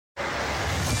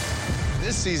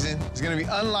This season is going to be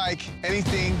unlike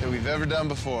anything that we've ever done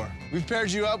before. We've paired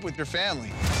you up with your family.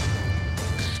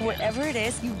 Whatever it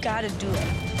is, you gotta do it.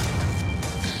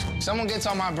 If someone gets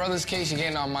on my brother's case, you're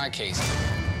getting on my case.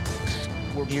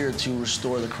 We're here to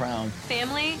restore the crown.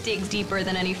 Family digs deeper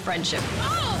than any friendship.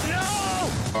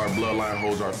 Oh, no! Our bloodline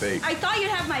holds our fate. I thought you'd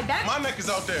have my back. My neck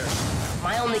is out there.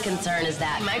 My only concern is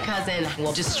that my cousin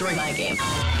will destroy my game.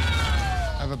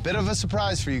 I have a bit of a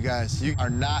surprise for you guys. You are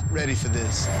not ready for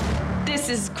this. This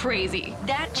is crazy.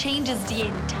 That changes the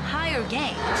entire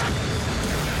game.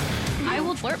 I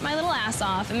will flirt my little ass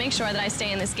off and make sure that I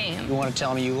stay in this game. You want to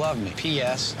tell me you love me.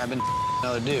 P.S. I've been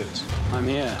other dudes. I'm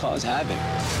here to cause havoc.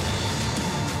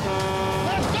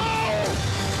 Let's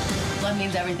go! Love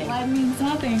means everything. Love means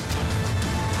nothing.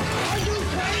 Are you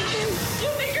crazy?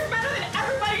 You think you're better than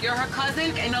everybody? You're her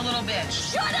cousin and a little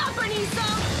bitch. Shut up,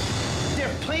 Anissa!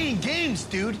 They're playing games,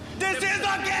 dude. This is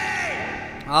a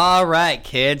game! All right,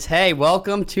 kids. Hey,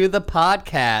 welcome to the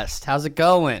podcast. How's it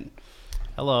going?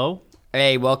 Hello.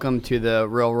 Hey, welcome to the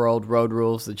Real World Road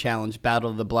Rules, the Challenge, Battle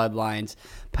of the Bloodlines,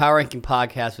 Power Ranking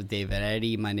Podcast with Dave and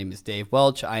Eddie. My name is Dave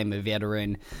Welch. I am a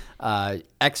veteran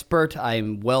expert. I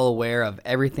am well aware of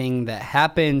everything that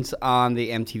happens on the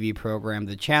MTV program,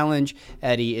 The Challenge.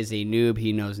 Eddie is a noob.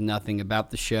 He knows nothing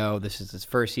about the show. This is his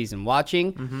first season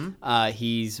watching. Mm-hmm.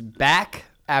 He's back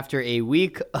after a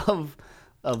week of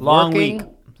Long working. week.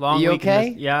 Long you week.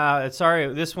 okay? Yeah,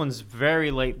 sorry. This one's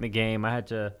very late in the game. I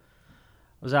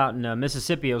was out in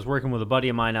Mississippi. I was working with a buddy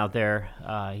of mine out there.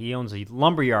 He owns a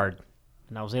lumber yard,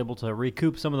 and I was able to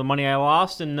recoup some of the money I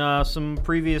lost in some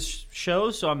previous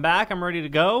shows. So I'm back. I'm ready to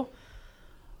go.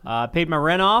 Paid my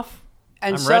rent off.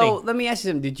 And I'm so ready. let me ask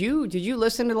you something. Did you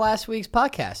listen to last week's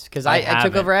podcast? Because I took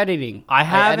haven't. over editing. I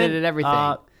haven't. edited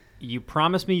everything. You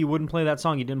promised me you wouldn't play that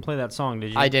song. You didn't play that song,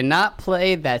 did you? I did not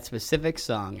play that specific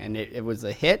song, and it was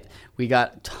a hit. We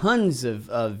got tons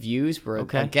of views. We're,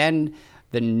 again,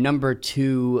 the number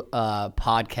 2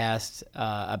 podcast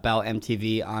about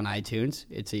MTV on iTunes.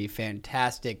 It's a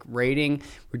fantastic rating.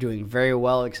 We're doing very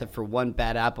well, except for one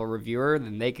bad Apple reviewer.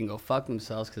 Then they can go fuck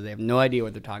themselves because they have no idea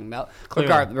what they're talking about.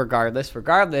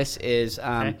 Regardless is...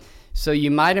 So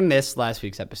you might have missed last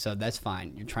week's episode. That's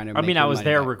fine. You're trying to. I mean, I was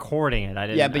there recording it. I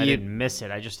didn't. Yeah, but I you didn't miss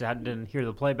it. I just didn't hear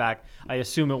the playback. I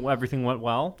assume everything went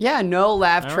well. Yeah, no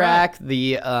laugh All track. right.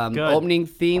 The opening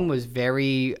theme was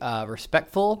very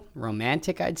respectful,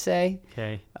 romantic, I'd say.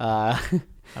 Okay. I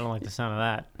don't like the sound of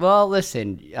that. Well,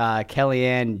 listen,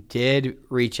 Kellyanne did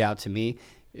reach out to me.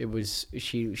 It was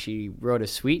she wrote a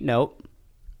sweet note.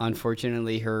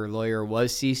 Unfortunately, her lawyer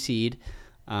was CC'd.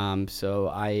 So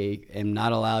I am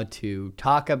not allowed to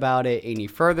talk about it any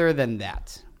further than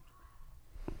that.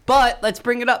 But let's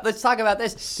bring it up. Let's talk about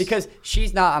this because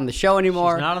she's not on the show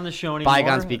anymore. She's not on the show anymore.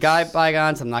 Bygones be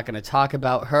bygones. I'm not going to talk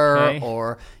about her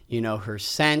or, her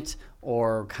scent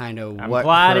or kind of I'm what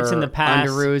glad her it's in the past.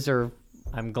 underoos are.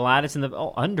 I'm glad it's in the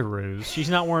underoos. She's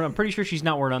not wearing. I'm pretty sure she's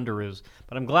not wearing underoos.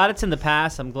 But I'm glad it's in the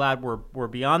past. I'm glad we're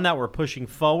beyond that. We're pushing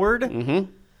forward.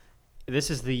 Mm-hmm.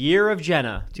 This is the year of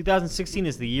Jenna. 2016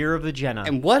 is the year of the Jenna.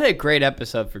 And what a great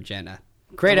episode for Jenna.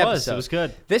 Great episode. It was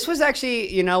good. This was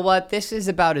actually, you know what? This is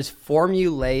about as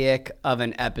formulaic of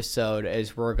an episode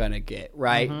as we're going to get,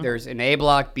 right? Mm-hmm. There's an A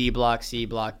block, B block, C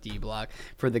block, D block.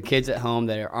 For the kids at home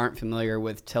that aren't familiar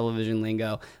with television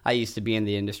lingo, I used to be in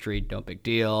the industry. No big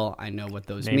deal. I know what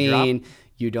those mean. Drop.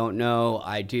 You don't know.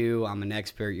 I do. I'm an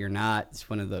expert. You're not. It's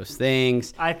one of those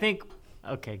things. I think.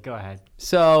 Okay, go ahead.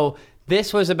 So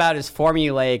this was about as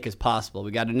formulaic as possible.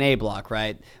 We got an A block,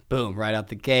 right? Boom, right out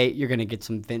the gate. You're going to get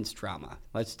some Vince drama.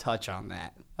 Let's touch on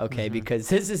that, okay? Mm-hmm. Because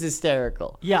this is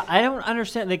hysterical. Yeah, I don't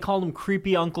understand. They called him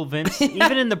Creepy Uncle Vince.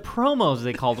 Even in the promos,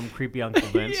 they called him Creepy Uncle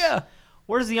Vince. Yeah.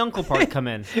 Where does the uncle part come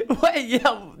in?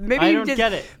 Maybe I don't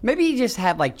get it. Maybe you just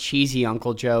have like cheesy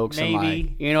uncle jokes. Maybe. And,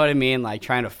 like, you know what I mean? Like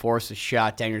trying to force a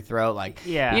shot down your throat. Like,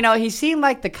 yeah. He seemed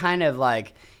like the kind of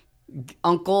like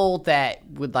uncle that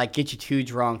would like get you too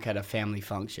drunk at a family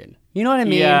function. You know what I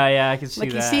mean? Yeah, I can see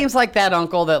like, that. He seems like that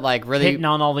uncle that like really hitting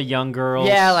on all the young girls.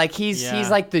 Yeah, like he's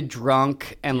like the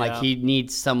drunk, and like Yeah. he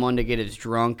needs someone to get as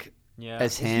drunk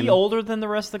as him. Is he older than the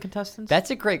rest of the contestants? That's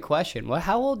a great question.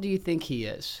 How old do you think he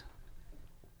is?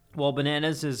 Well,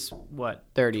 Bananas is what?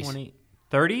 30s.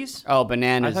 30s? Oh,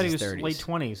 Bananas I thought he is was 30s. late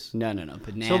 20s. No.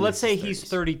 Bananas. So let's say is 30s. he's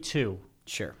 32.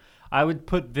 Sure. I would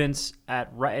put Vince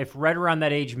at right around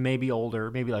that age, maybe older,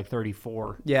 maybe like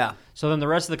 34. Yeah. So then the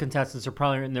rest of the contestants are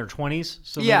probably in their 20s.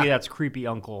 So Yeah. maybe that's creepy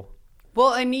uncle.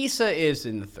 Well, Anissa is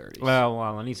in the 30s. Well,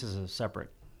 Anissa's a separate.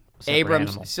 separate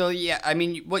animal. So yeah, I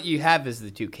mean, what you have is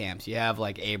the two camps. You have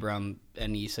like Abram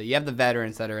and Issa. You have the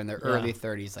veterans that are in their early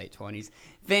 30s, late 20s.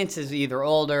 Vince is either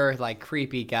older, like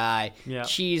creepy guy,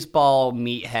 cheeseball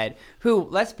meathead, who,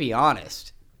 let's be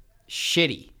honest,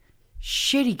 shitty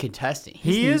contestant.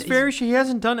 He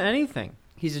hasn't done anything.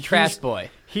 He's a trash boy.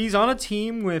 He's on a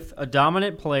team with a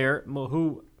dominant player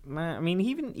who, I mean,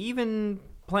 even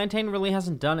Plantain really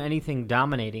hasn't done anything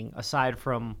dominating aside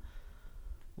from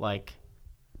like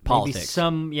politics.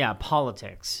 Maybe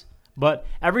politics. But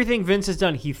everything Vince has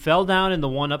done, he fell down in the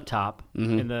one up top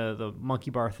in the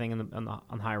monkey bar thing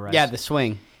on high rise. Yeah, the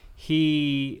swing.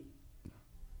 I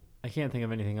can't think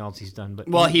of anything else he's done.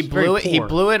 But he blew it. He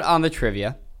blew it on the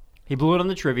trivia.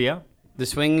 The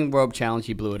swinging rope challenge,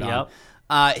 he blew it on.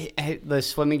 The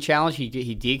swimming challenge, he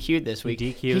DQ'd this week.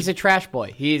 He's a trash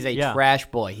boy. He is a trash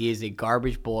boy. He is a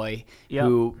garbage boy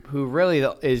who really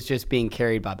is just being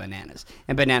carried by Bananas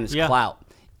and Bananas' clout.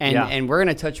 And we're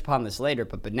going to touch upon this later,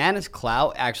 but Bananas'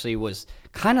 clout actually was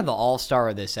kind of the all-star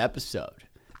of this episode.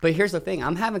 But here's the thing.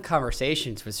 I'm having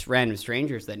conversations with random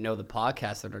strangers that know the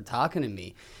podcast that are talking to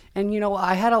me. And,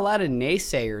 I had a lot of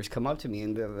naysayers come up to me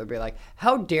and they'll be like,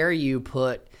 how dare you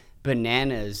put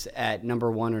Bananas at number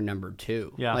 1 or number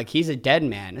 2? Yeah. Like, he's a dead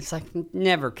man. It's like,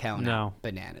 never count out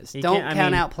Bananas. Don't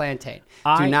count out Plantain.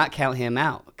 Do not count him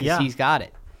out because he's got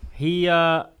it. We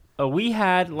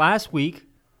had last week,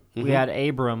 we had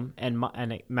Abram and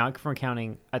Mount from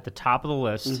Counting at the top of the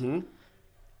list.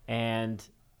 And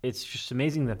it's just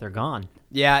amazing that they're gone.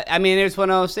 Yeah, I mean, it's one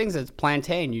of those things that's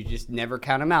Plantain. You just never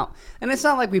count him out. And it's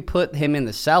not like we put him in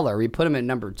the cellar. We put him at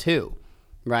number 2,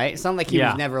 right? It's not like he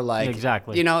was never like...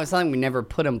 Exactly. It's not like we never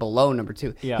put him below number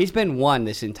 2. Yeah. He's been 1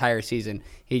 this entire season.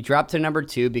 He dropped to number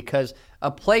 2 because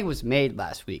a play was made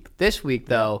last week. This week,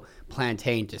 though,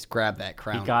 Plantain just grabbed that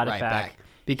crown back.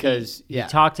 Because he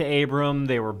talked to Abram.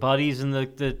 They were buddies in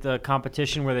the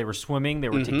competition where they were swimming. They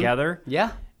were together.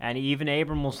 Yeah. And even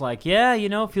Abram was like, it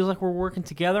feels like we're working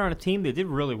together on a team. They did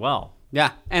really well.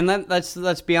 Yeah. And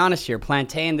let's be honest here.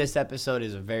 Plantain this episode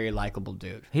is a very likable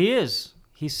dude. He is.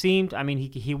 He seemed,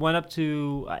 he went up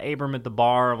to Abram at the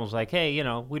bar and was like, hey,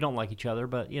 we don't like each other,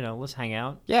 but, let's hang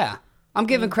out. Yeah. I'm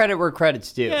giving credit where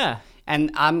credit's due. Yeah.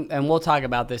 And we'll talk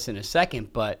about this in a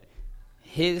second, but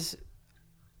his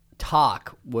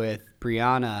talk with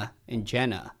Brianna and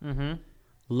Jenna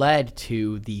led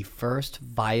to the first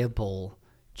viable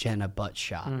Jenna butt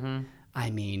shot. I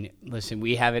mean, listen,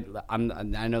 we have it. I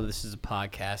know this is a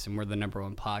podcast and we're the number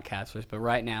 1 podcasters, but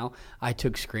right now I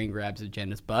took screen grabs of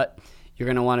Jenna's butt. You're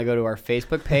going to want to go to our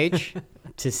Facebook page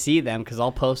to see them because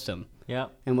I'll post them. Yeah.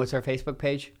 And what's our Facebook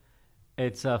page?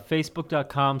 It's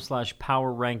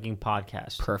facebook.com/Power Ranking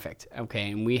Podcast. Perfect.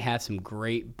 Okay, and we have some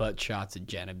great butt shots of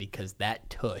Jenna because that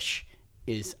tush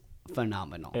is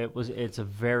phenomenal. It's a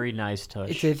very nice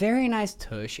tush. It's a very nice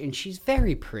tush, and she's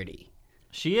very pretty.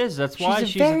 She is. That's why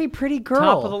she's a very pretty girl.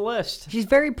 Top of the list. She's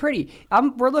very pretty.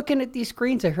 We're looking at these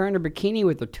screens of her in her bikini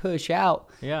with her tush out.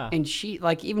 Yeah. And she,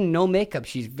 like, even no makeup,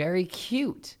 she's very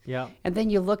cute. Yeah. And then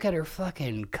you look at her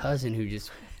fucking cousin who just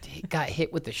got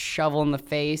hit with a shovel in the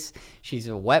face. She's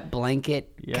a wet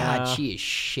blanket. Yeah. God, she is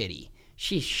shitty.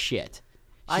 She's shit.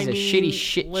 She's a shitty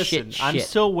shit. I'm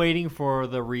still waiting for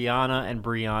the Rihanna and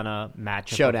Brianna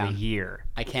matchup Showdown of the year.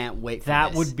 I can't wait for that.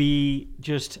 this. Would be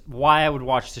just why I would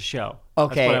watch the show.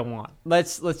 Okay, that's what I want.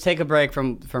 Let's take a break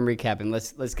from recapping.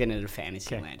 Let's get into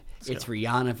Fantasyland. It's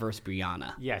Rihanna versus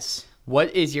Brianna. Yes.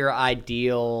 What is your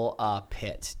ideal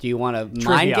pit? Do you want a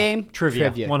mind game?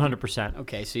 Trivia. 100%.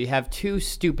 Okay, so you have 2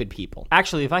 stupid people.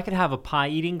 Actually, if I could have a pie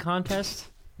eating contest,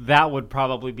 that would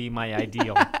probably be my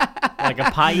ideal. Like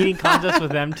a pie eating contest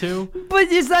with them 2. But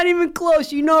it's not even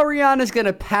close. You know Rihanna's going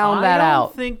to pound that out. I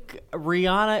don't think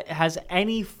Rihanna has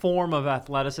any form of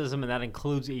athleticism, and that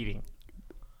includes eating.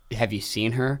 Have you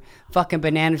seen her? Fucking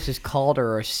Bananas just called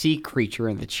her a sea creature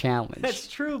in the challenge. That's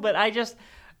true, but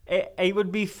it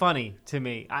would be funny to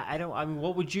me.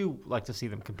 What would you like to see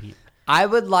them compete? I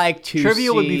would like to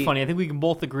Trivia would be funny. I think we can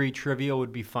both agree trivia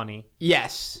would be funny.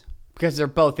 Yes, because they're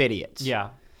both idiots. Yeah.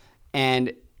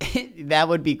 And that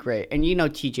would be great. And you know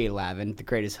TJ Lavin, the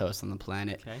greatest host on the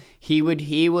planet. Okay. He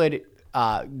would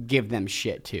give them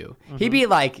shit too. He'd be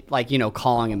like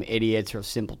calling them idiots or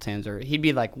simpletons, or he'd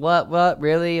be like, what,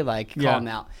 really? Like, call them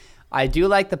out. I do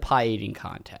like the pie eating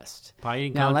contest. Pie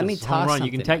eating now, contest. let me toss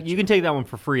something. You can take that one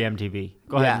for free, MTV.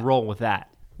 Go ahead and roll with that.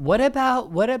 What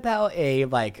about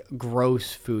a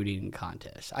gross food eating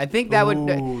contest? I think that would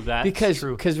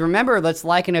because remember, let's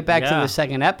liken it back to the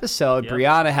second episode. Yep.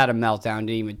 Brianna had a meltdown, didn't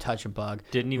even touch a bug.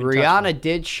 Didn't even. Rihanna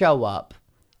did show up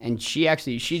and she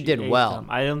did ate well. some.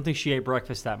 I don't think she ate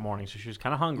breakfast that morning, so she was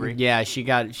kind of hungry. Yeah, she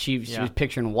was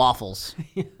picturing waffles.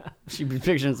 She was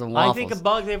picturing some waffles. I think a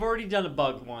bug. They've already done a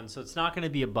bug one, so it's not going to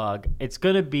be a bug. It's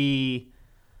going to be.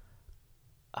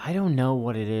 I don't know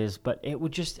what it is, but it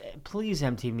would just please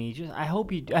MTV. I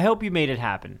hope you made it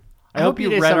happen. I hope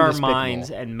you read our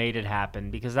minds and made it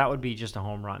happen, because that would be just a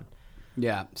home run.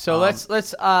 Yeah. So let's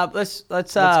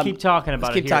keep talking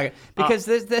about it. Talking because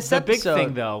this the episode, big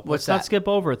thing though. Let's not skip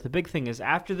over it. The big thing is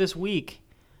after this week,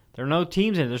 there are no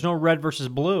teams in it. There's no red versus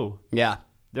blue. Yeah.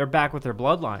 They're back with their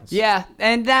bloodlines. Yeah,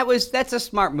 and that's a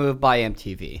smart move by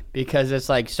MTV, because it's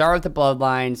like start with the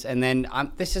bloodlines, and then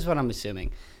this is what I'm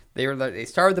assuming. They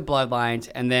started the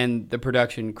bloodlines, and then the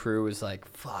production crew was like,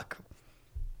 "Fuck,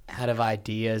 out of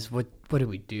ideas. What do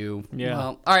we do?" Yeah.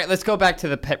 Well, all right, let's go back to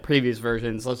the previous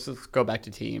versions. Let's just go back to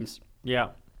teams. Yeah.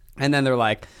 And then they're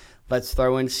like, "Let's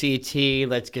throw in CT.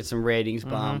 Let's get some ratings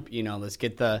bump. Let's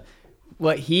get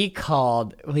what he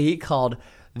called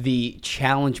the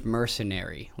challenge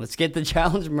mercenary. Let's get the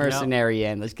challenge mercenary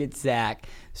in. Let's get Zach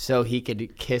so he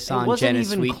could kiss on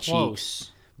Jenna's sweet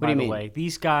cheeks." What do you mean? By the way,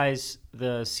 these guys,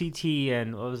 the CT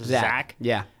and what was it, Zach?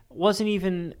 Yeah, wasn't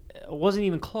even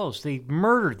close. They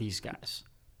murdered these guys.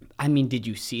 I mean, did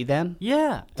you see them?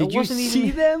 Yeah. Did you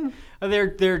see them?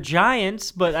 They're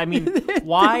giants, but I mean,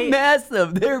 why? They're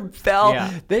massive.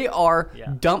 They are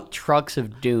dump trucks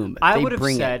of doom. I would have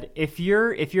said if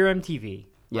you're MTV,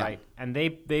 right, and they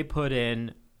put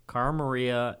in Cara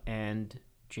Maria and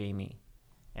Jamie,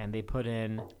 and they put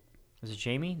in, was it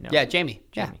Jamie? No. Yeah, Jamie.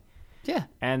 Yeah.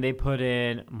 And they put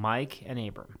in Mike and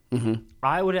Abram. Mm-hmm.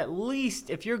 I would at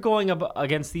least, if you're going up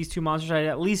against these two monsters, I'd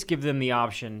at least give them the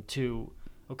option to,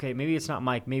 okay, maybe it's not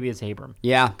Mike, maybe it's Abram.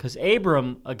 Yeah. Because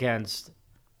Abram against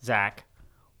Zach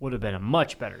would have been a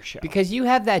much better show. Because you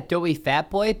have that doughy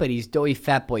fat boy, but he's doughy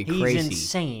fat boy crazy. He's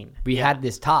insane. We had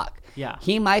this talk. Yeah.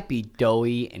 He might be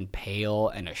doughy and pale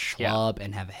and a schlub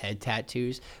and have head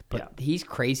tattoos, but he's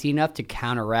crazy enough to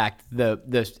counteract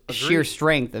the sheer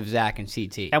strength of Zach and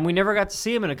CT. And we never got to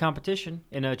see him in a competition,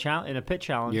 in a pit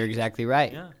challenge. You're exactly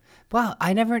right. Yeah. Well,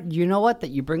 you know what?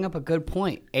 That you bring up a good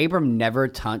point. Abram never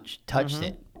touched it.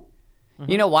 Mm-hmm.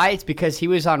 You know why? It's because he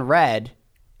was on red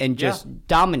and just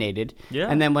dominated. Yeah.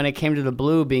 And then when it came to the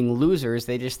blue being losers,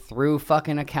 they just threw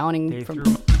fucking accounting from...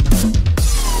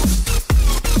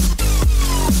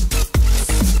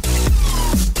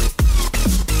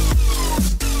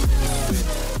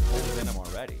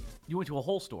 You went to a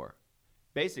whole store.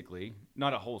 Basically,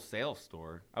 not a wholesale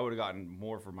store. I would have gotten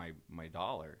more for my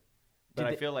dollar. But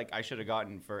I feel like I should have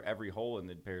gotten for every hole in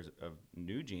the pairs of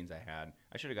new jeans I had,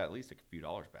 I should have got at least a few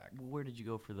dollars back. Where did you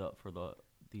go for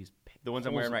these the ones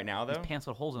I'm wearing right now, though? These pants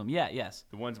with holes in them. Yeah, yes.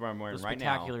 The ones where I'm wearing right now.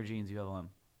 Spectacular jeans you have on.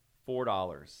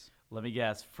 $4. Let me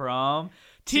guess. From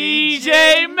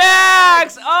TJ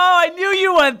Maxx. Oh, I knew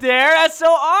you went there. That's so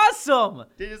awesome.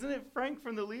 Dude, isn't it Frank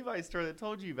from the Levi's store that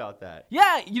told you about that?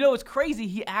 Yeah, it's crazy.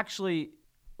 He actually...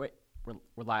 Wait, we're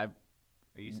live.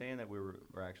 Are you saying that we're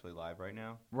actually live right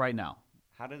now? Right now.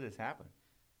 How did this happen?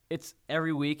 It's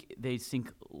every week they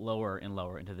sink lower and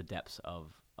lower into the depths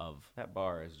of that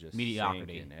bar is just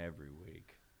mediocrity sinking every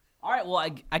week. All right, well,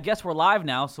 I guess we're live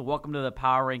now, so welcome to the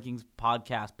Power Rankings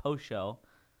podcast post show.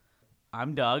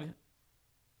 I'm Doug.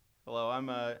 Hello,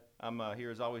 I'm here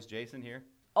as always, Jason here.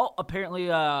 Oh, apparently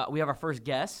we have our first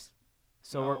guest,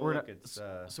 so we're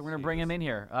gonna bring him in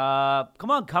here.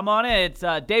 Come on in. It's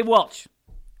Dave Welch.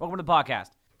 Welcome to the podcast.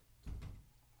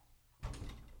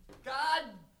 God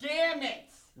damn it!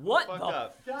 What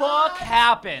the fuck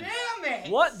happened? Damn it!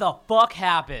 What the fuck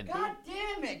happened? God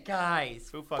damn it, guys!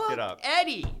 Who fucked it up?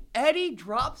 Eddie. Eddie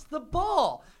drops the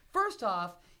ball. First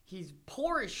off, he's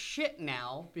poor as shit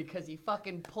now because he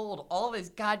fucking pulled all his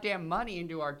goddamn money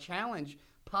into our challenge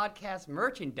podcast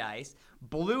merchandise,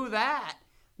 blew that.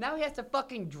 Now he has to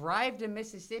fucking drive to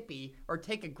Mississippi or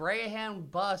take a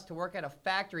Greyhound bus to work at a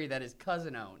factory that his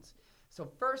cousin owns. So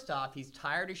first off, he's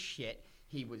tired as shit.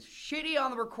 He was shitty on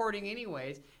the recording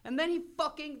anyways, and then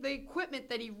the equipment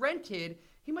that he rented,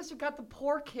 he must have got the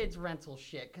poor kids rental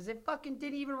shit, because it fucking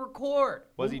didn't even record.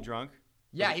 Was he drunk?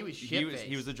 Yeah, he was shit-faced.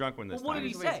 He was the drunk one this time. What did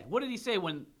he say? What did he say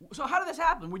when? So how did this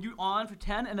happen? Were you on for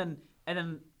 10 and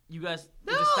then you guys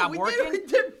just stopped working?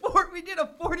 We did a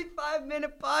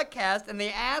 45-minute podcast, and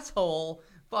the asshole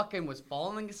fucking was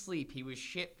falling asleep. He was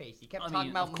shit-faced. He kept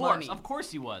talking about money. Of course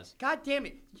he was. God damn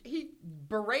it. He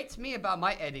berates me about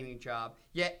my editing job,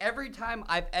 yet every time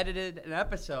I've edited an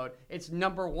episode, it's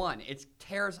number one. It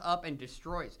tears up and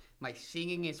destroys. My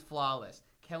singing is flawless.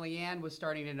 Kellyanne was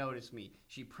starting to notice me.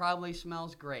 She probably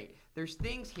smells great. There's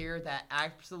things here that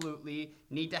absolutely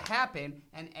need to happen,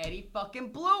 and Eddie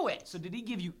fucking blew it. So did he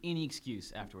give you any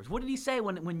excuse afterwards? What did he say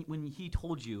when he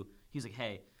told you? He's like,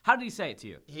 hey, how did he say it to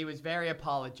you? He was very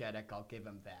apologetic, I'll give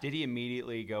him that. Did he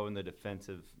immediately go in the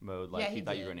defensive mode like he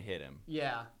thought you were going to hit him?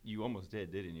 Yeah. You almost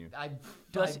did, didn't you? I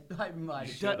might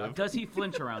have. Does he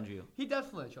flinch around you? He does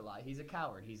flinch a lot. He's a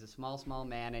coward. He's a small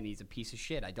man, and he's a piece of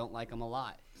shit. I don't like him a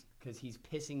lot because he's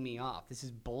pissing me off. This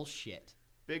is bullshit.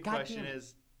 Big question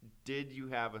is, did you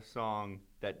have a song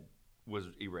that was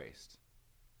erased?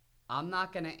 I'm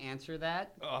not going to answer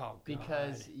that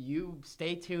because you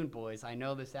stay tuned, boys. I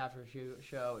know this after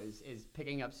show is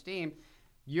picking up steam.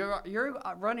 You're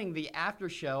running the after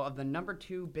show of the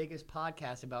 #2 biggest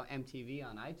podcast about MTV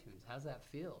on iTunes. How's that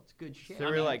feel? It's good shit. So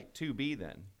we're like 2B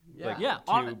then. Yeah. Like Yeah.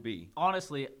 2B.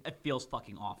 Honestly, it feels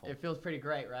fucking awful. It feels pretty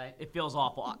great, right? It feels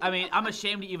awful. I mean, I'm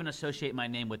ashamed to even associate my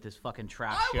name with this fucking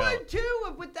trash show. I would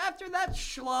too. After that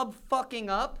schlub fucking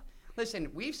up. Listen,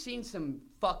 we've seen some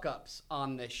fuck ups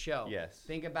on this show. Yes.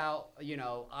 Think about,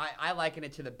 I liken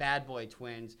it to the Bad Boy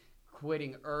Twins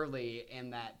quitting early in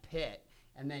that pit.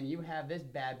 And then you have this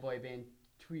bad boy being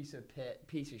piece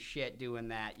of shit doing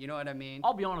that. You know what I mean?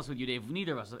 I'll be honest with you, Dave.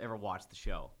 Neither of us have ever watched the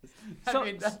show.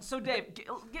 So Dave,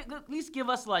 at least give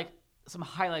us like some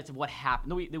highlights of what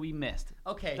happened that we missed.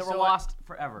 Okay, that so were lost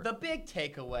forever. The big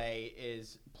takeaway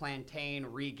is Plantain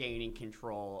regaining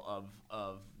control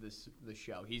of the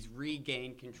show. He's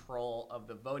regained control of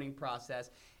the voting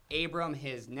process. Abram,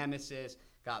 his nemesis,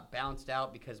 got bounced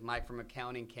out because Mike from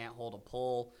accounting can't hold a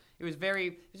poll. It was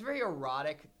very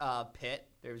erotic pit.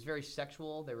 It was very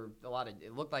sexual. There were a lot of.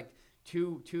 It looked like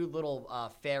two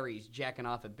little fairies jacking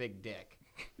off a big dick.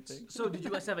 So did you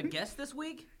guys have a guest this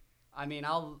week? I mean,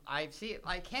 I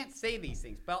can't say these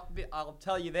things, but I'll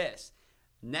tell you this.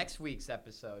 Next week's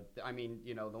episode, I mean,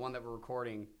 the one that we're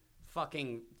recording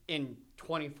fucking in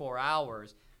 24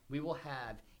 hours, we will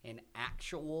have an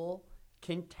actual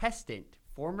contestant,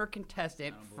 former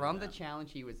contestant from the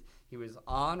challenge. He was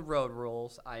on Road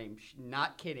Rules. I'm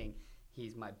not kidding.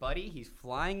 He's my buddy. He's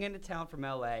flying into town from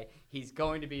LA. He's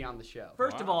going to be on the show.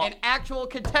 First of all, an actual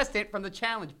contestant from the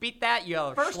challenge. Beat that, you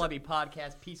schlubby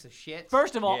podcast piece of shit.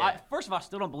 First of all, I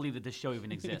still don't believe that this show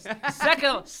even exists.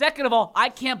 Second of all, I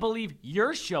can't believe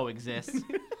your show exists.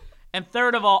 And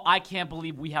third of all, I can't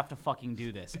believe we have to fucking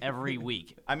do this every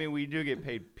week. I mean, we do get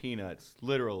paid peanuts,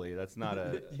 literally. That's not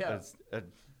that's a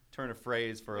turn of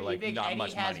phrase for like not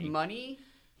much money. Has money?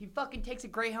 He fucking takes a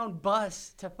Greyhound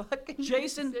bus to fucking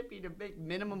Mississippi to make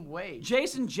minimum wage.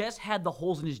 Jason just had the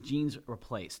holes in his jeans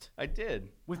replaced. I did.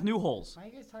 With new holes. Why are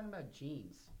you guys talking about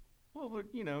jeans? Well,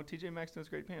 but, TJ Maxx knows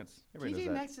great pants. Everybody TJ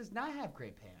knows Maxx does not have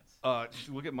great pants.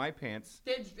 Look at my pants.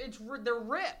 They're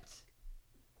ripped.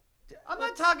 I'm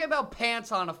not talking about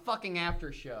pants on a fucking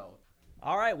after show.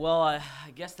 All right, well, I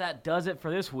guess that does it for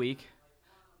this week.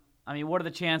 I mean, what are the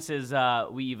chances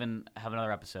we even have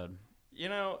another episode?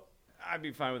 I'd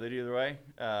be fine with it either way.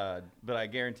 But I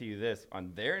guarantee you this,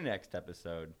 on their next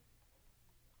episode,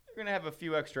 they're going to have a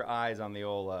few extra eyes on the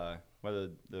old, whether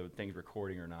the thing's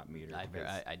recording or not meter.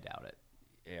 I doubt it.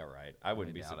 Yeah, right. I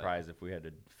wouldn't be surprised if we had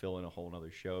to fill in a whole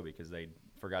other show because they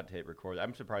forgot to hit record. I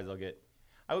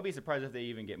would be surprised if they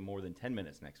even get more than 10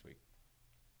 minutes next week.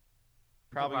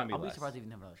 Probably going to be less. I'll be surprised they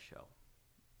even have another show.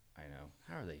 I know.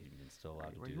 How are they even still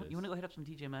allowed to do this? You want to go hit up some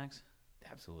TJ Maxx?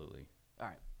 Absolutely. All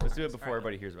right. Let's do it before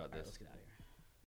everybody hears about this. Let's get out of here.